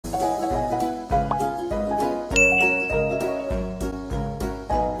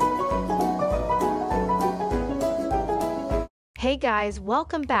guys,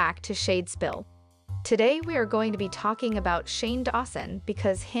 welcome back to ShadeSpill. Today we are going to be talking about Shane Dawson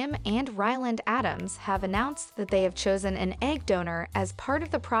because him and Ryland Adams have announced that they have chosen an egg donor as part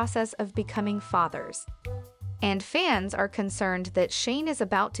of the process of becoming fathers. And fans are concerned that Shane is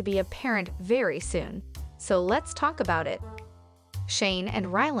about to be a parent very soon. So let's talk about it. Shane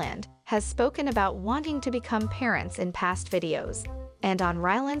and Ryland has spoken about wanting to become parents in past videos. And on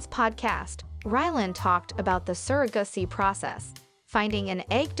Ryland's podcast, Ryland talked about the surrogacy process, finding an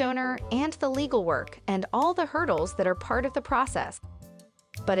egg donor and the legal work and all the hurdles that are part of the process.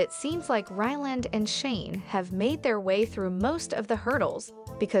 But it seems like Ryland and Shane have made their way through most of the hurdles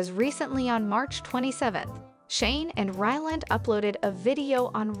because recently on March 27th, Shane and Ryland uploaded a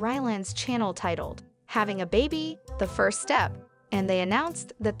video on Ryland's channel titled, "Having a Baby, the First Step," and they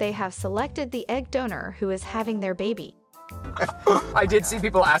announced that they have selected the egg donor who is having their baby. I did see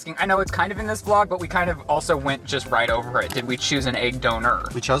people asking, I know it's kind of in this vlog, but we kind of also went just right over it. Did we choose an egg donor?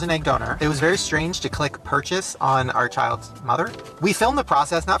 We chose an egg donor. It was very strange to click purchase on our child's mother. We filmed the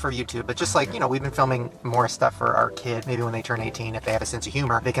process, not for YouTube, but just like, we've been filming more stuff for our kid. Maybe when they turn 18, if they have a sense of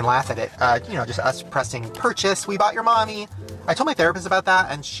humor, they can laugh at it. Just us pressing purchase, we bought your mommy. I told my therapist about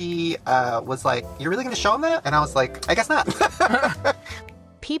that and she was like, "You're really gonna show him that?" And I was like, "I guess not."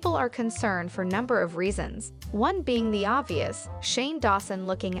 People are concerned for a number of reasons. One being the obvious, Shane Dawson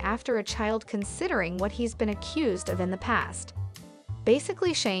looking after a child considering what he's been accused of in the past.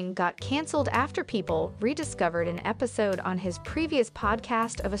 Basically, Shane got canceled after people rediscovered an episode on his previous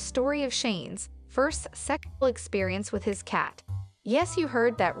podcast of a story of Shane's first sexual experience with his cat. Yes, you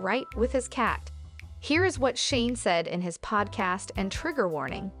heard that right, with his cat. Here is what Shane said in his podcast, and trigger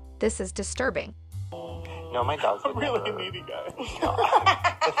warning, this is disturbing. No, my dogs would really never. needy guy. No,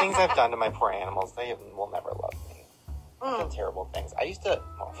 the things I've done to my poor animals, they will never love me. I've done terrible things. I used to...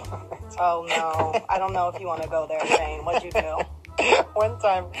 Oh no, I don't know if you want to go there, Shane. What'd you do? One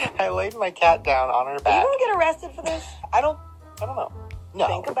time, I laid my cat down on her Are back. you gonna get arrested for this? I don't know. No.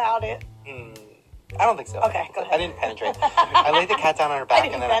 Think about it. I don't think so. Okay, go ahead. I didn't penetrate. I laid the cat down on her back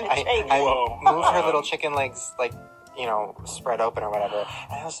and then I moved her little chicken legs, spread open or whatever.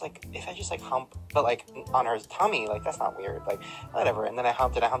 And I was like, if I just hump, but on her tummy, that's not weird. Whatever. And then I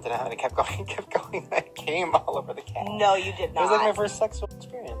humped it, and it kept going. I came all over the cat. No, you did not. It was my first sexual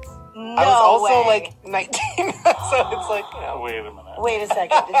experience. No I was also way. 19, so it's Wait a minute. Wait a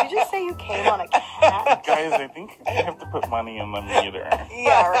second. Did you just say you came on a cat? Guys, I think I have to put money in the meter.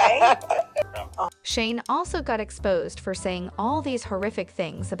 Yeah, right? Shane also got exposed for saying all these horrific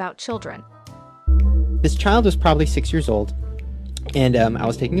things about children. This child was probably 6 years old, and I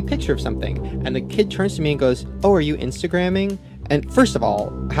was taking a picture of something, and the kid turns to me and goes, "Oh, are you Instagramming?" And first of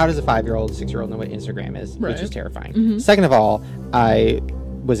all, how does a 5-year-old, 6-year-old know what Instagram is? Right. Which is terrifying. Second of all, I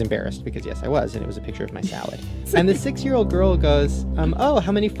was embarrassed because yes, I was, and it was a picture of my salad. And the 6-year-old girl goes, "Oh,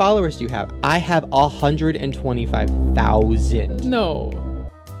 how many followers do you have?" I have 125,000. No.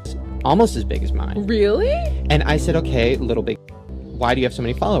 Almost as big as mine. Really? And I said, "Okay, little big, why do you have so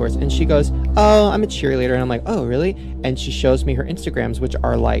many followers?" And she goes, "Oh, I'm a cheerleader." And I'm like, "Oh, really?" And she shows me her Instagrams, which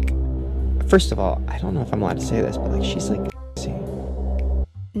are first of all, I don't know if I'm allowed to say this, but she's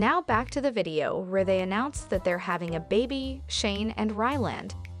Now back to the video where they announced that they're having a baby. Shane and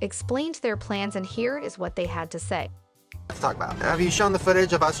Ryland explained their plans, and here is what they had to say. Let's talk about it. Have you shown the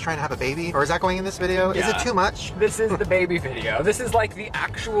footage of us trying to have a baby? Or is that going in this video? Yeah. Is it too much? This is the baby video. This is the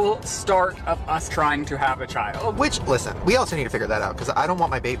actual start of us trying to have a child. Which, listen, we also need to figure that out because I don't want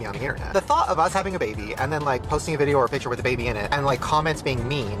my baby on the internet. The thought of us having a baby and then posting a video or a picture with the baby in it and comments being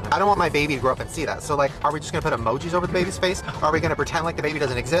mean, I don't want my baby to grow up and see that. So are we just gonna put emojis over the baby's face? Are we gonna pretend like the baby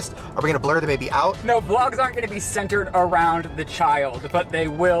doesn't exist? Are we gonna blur the baby out? No, vlogs aren't going to be centered around the child, but they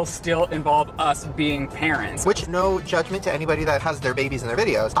will still involve us being parents. Which, no judgment to anybody that has their babies in their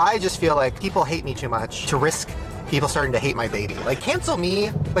videos. I just feel like people hate me too much to risk people starting to hate my baby. Cancel me,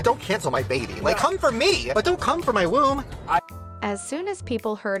 but don't cancel my baby. Come for me, but don't come for my womb. As soon as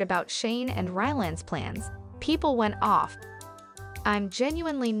people heard about Shane and Ryland's plans, people went off. I'm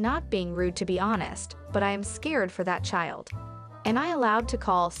genuinely not being rude, to be honest, but I am scared for that child. Am I allowed to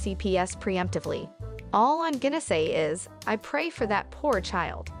call CPS preemptively? All I'm gonna say is, I pray for that poor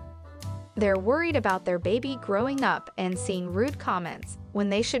child. They're worried about their baby growing up and seeing rude comments when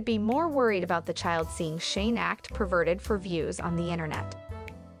they should be more worried about the child seeing Shane act perverted for views on the internet.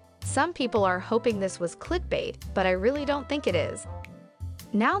 Some people are hoping this was clickbait, but I really don't think it is.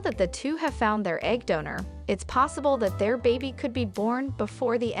 Now that the two have found their egg donor, it's possible that their baby could be born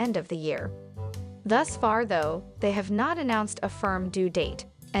before the end of the year. Thus far, though, they have not announced a firm due date,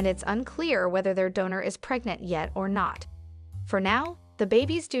 and it's unclear whether their donor is pregnant yet or not. For now, the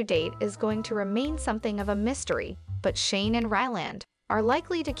baby's due date is going to remain something of a mystery, but Shane and Ryland are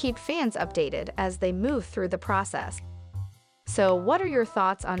likely to keep fans updated as they move through the process. So what are your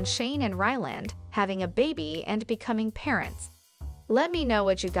thoughts on Shane and Ryland having a baby and becoming parents? Let me know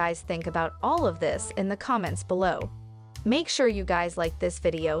what you guys think about all of this in the comments below. Make sure you guys like this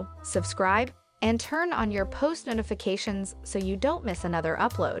video, subscribe, and turn on your post notifications so you don't miss another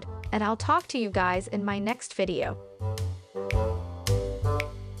upload. And I'll talk to you guys in my next video.